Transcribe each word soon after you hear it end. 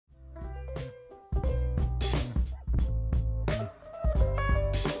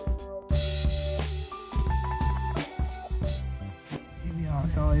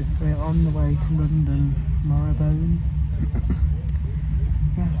We're on the way to London Marylebone.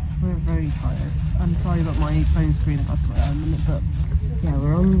 Yes, we're very tired. I'm sorry about my phone screen if I swear a minute, but yeah,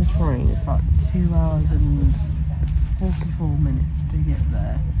 we're on the train. It's about 2 hours and 44 minutes to get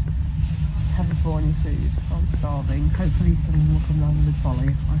there. Haven't bought any food. I'm starving. Hopefully someone will come down with a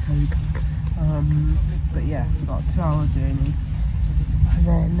trolley, I hope. But yeah, we've got a 2-hour journey. And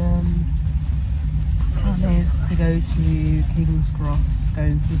then plan is to go to King's Cross,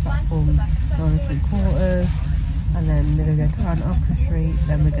 go through platform 9 3/4, and then we're going to go down Oxford Street,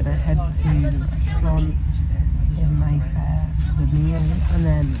 then we're going to head to the restaurant in Mayfair for the meal, and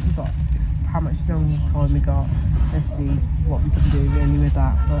then we've got how much long time we got. Let's see what we can do really with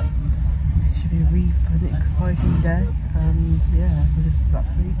that, but it should be a really fun, exciting day. And yeah, I'm just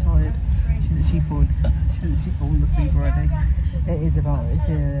absolutely tired. She's actually fallen asleep already. It's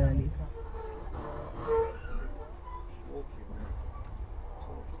early.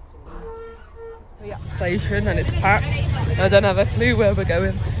 We're at the station and it's packed. I don't have a clue where we're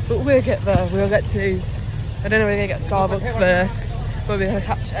going, but we'll get there. We'll get to, I don't know, we're going to get Starbucks first, but we're going to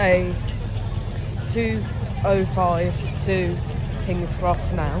catch a 2:05 to King's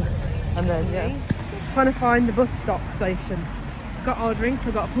Cross now, and then yeah, trying to find the bus stop station. Got our drinks.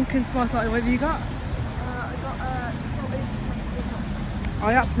 I've got a pumpkin spice latte. What have you got? I got salted.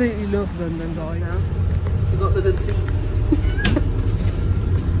 I absolutely love London, guys. Now we've got the good seats.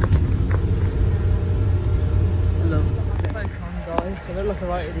 I love it. Guys, I look like a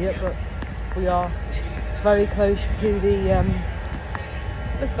right idiot, but we are very close to the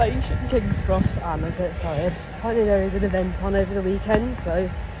station, King's Cross, and I'm so excited. Apparently there is an event on over the weekend, so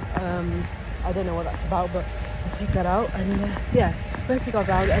I don't know what that's about, but let's check that out. And yeah, basically got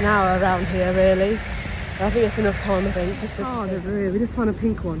around an hour around here really. I think it's enough time, I think. We just found a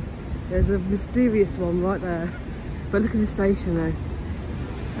pink one. There's a mysterious one right there, but look at the station though,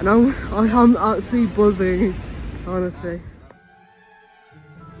 and I'm absolutely buzzing, honestly.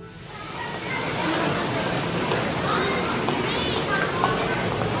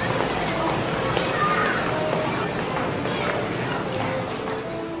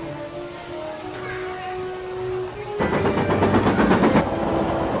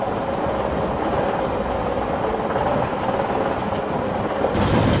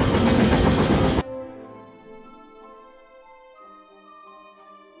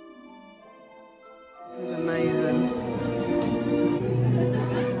 It's amazing.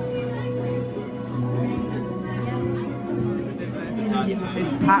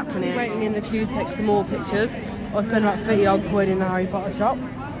 It's packed in here. Waiting in the queue to take some more pictures. I'll spend about 30 odd quid in the Harry Potter shop.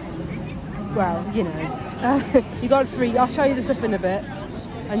 Well, you know. You got free. I'll show you the stuff in a bit.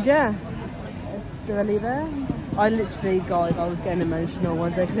 And yeah, it's still there. I literally, guys, I was getting emotional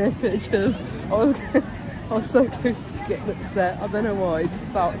when taking those pictures. I was so close to getting upset. I don't know why. It just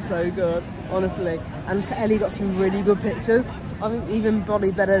felt so good, honestly. And Ellie got some really good pictures. I think even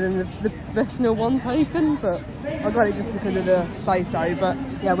probably better than the professional one taken, but I got it just because of the say-so. But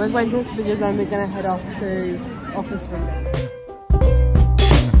yeah, we're waiting to pictures, then we're going to head off to Oxford Street.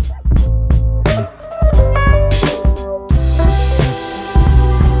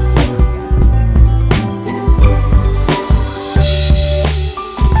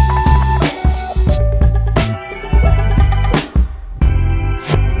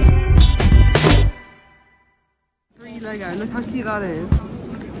 Lego, look how cute that is.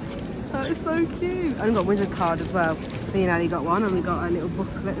 That is so cute. And we've got a wizard card as well. Me and Ali got one, and we got a little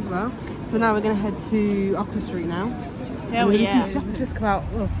booklet as well. So now we're going to head to Oxford Street now. Yeah, we're going to some shopping. Just come out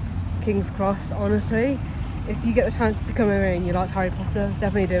of King's Cross, honestly. If you get the chance to come over and you like Harry Potter,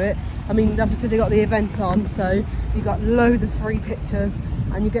 definitely do it. I mean, obviously they got the event on, so you got loads of free pictures,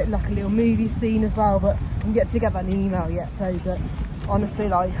 and you get like a little movie scene as well, but I can get to get that in email yet, so, but honestly,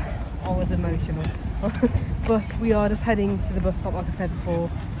 like, I was emotional. But we are just heading to the bus stop, like I said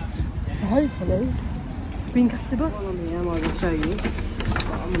before, so hopefully we can catch the bus. I will show you.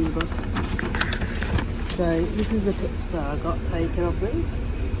 I'm on the bus. So this is the picture that I got taken of me,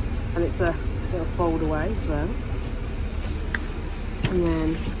 and it's a little fold away as well. And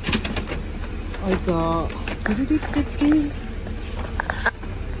then I got a little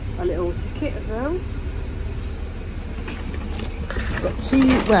ticket as well. Got two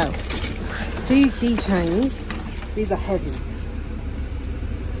keychains. These are heavy.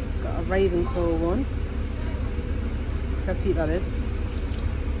 Got a Ravenclaw one. Look how cute that is.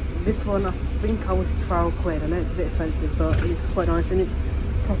 This one, I think I was 12 quid. I know it's a bit expensive, but it's quite nice, and it's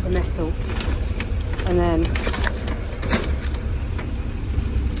proper metal. And then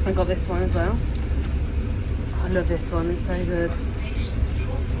I got this one as well. I love this one, it's so good.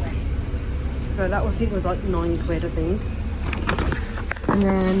 So that one I think was like 9 quid, I think. And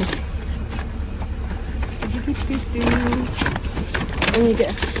then you get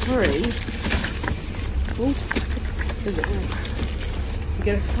a free. Oh, is it? You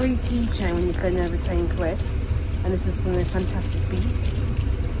get a free keychain when you spend over 10 quid. And this is from the Fantastic Beasts.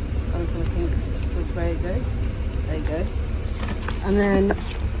 I'm trying to think which way it goes. There you go. And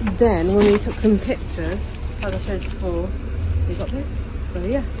then when we took some pictures, like I showed before, we got this. So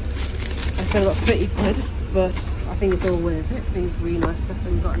yeah, I spent about 30 quid, but I think it's all worth it. I think it's really nice stuff,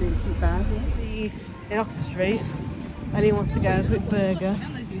 and we've got a little cute bag. In Oxford Street, Ellie wants to go a quick burger.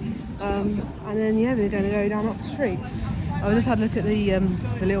 And then yeah, we're going to go down Oxford Street. I just had a look at the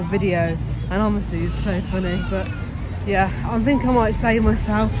little video, and honestly it's so funny. But yeah, I think I might save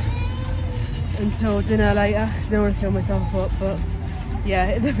myself until dinner later. I don't want to fill myself up, but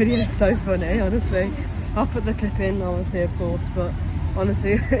yeah, the video is so funny, honestly. I'll put the clip in, obviously, of course, but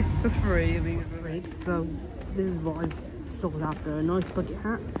honestly, for free, it'd be great. So this is what I've sought after: a nice bucket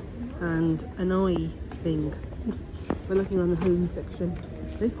hat and an eye thing. We're looking on the home section.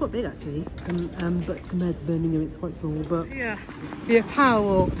 It's quite big actually, but compared to Birmingham, it's quite small. But yeah, power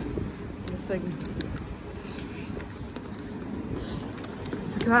walk. Just like,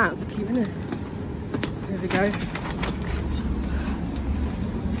 look at that, it's cute, isn't it? There we go.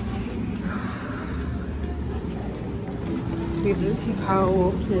 We've literally power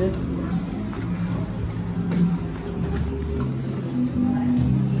walked here.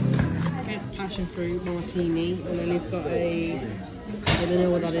 It's passion fruit martini, and then he's got a, I don't know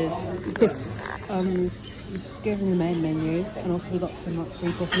what that is. Given the main menu, and also we've got some like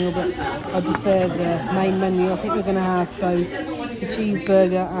 3-course meal, but I prefer the main menu. I think we're going to have both the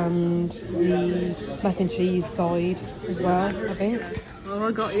cheeseburger and the mac and cheese side as well, I think. Oh,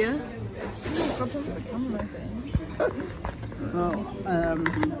 I got you. Well,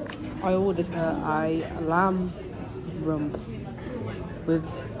 I ordered her a lamb rump with,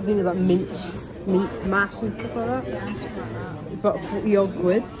 I think it's like mint mash and stuff like that. It's about 40 odd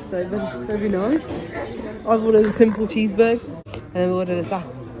quid, so that'd be nice. I've ordered a simple cheeseburger, and then we ordered a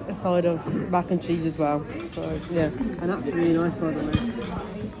side of mac and cheese as well. So yeah, and that's really nice, by the way.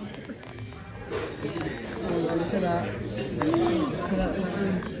 Oh, look at that. Look at that. Oh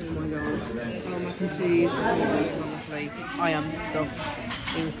my god. Oh, mac and cheese. Honestly, I am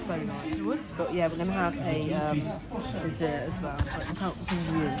stuffed. It was so nice afterwards. But yeah, we're gonna have a dessert as well. Like, look how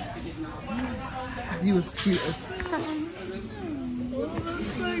view of scooters.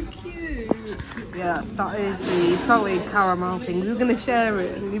 So cute. Yeah, that is the salted caramel thing. We were going to share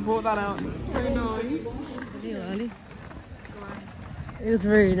it and we brought that out. It's so nice. It was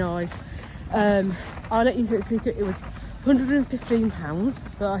really nice. I'll let you into the secret. It was £115,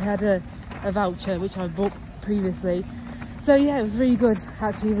 but I had a voucher which I bought previously. So yeah, it was really good.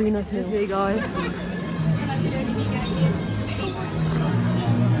 Actually, really nice meal. Here, guys. So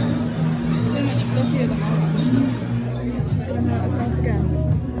much fluffier than mine.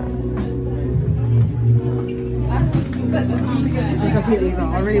 Look how cute these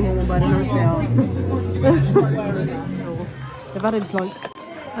are. I really want one, but I don't know if they are. They've added like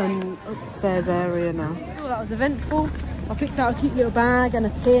an upstairs area now. So that was eventful. I picked out a cute little bag and a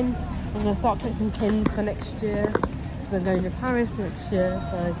pin. I'm going to start collecting pins for next year because I'm going to Paris next year,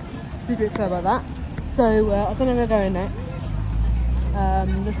 so super excited about that. So I don't know where we're going next.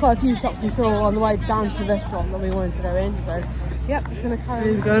 There's quite a few shops we saw on the way down to the restaurant that we wanted to go in, so yep, it's going to carry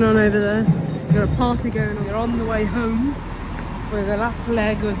on. What's going on over there? We've got a party going on. We're on the way home with the last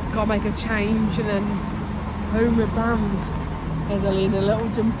leg. We've got to make a change and then home we're bound. There's Ellie in a little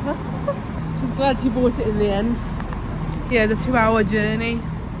jumper. She's glad she bought it in the end. Yeah, it's a 2-hour journey,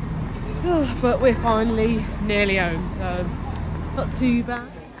 but we're finally nearly home, so not too bad.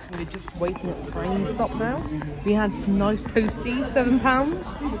 We're just waiting at the train stop now. We had some nice toasties,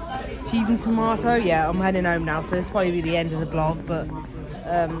 £7. Cheese and tomato. Yeah, I'm heading home now, so this will probably be the end of the vlog, but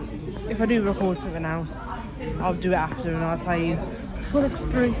if I do record something else, I'll do it after and I'll tell you the full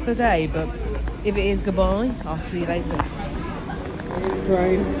experience of the day, but if it is goodbye, I'll see you later.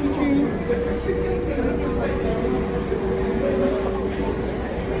 Train.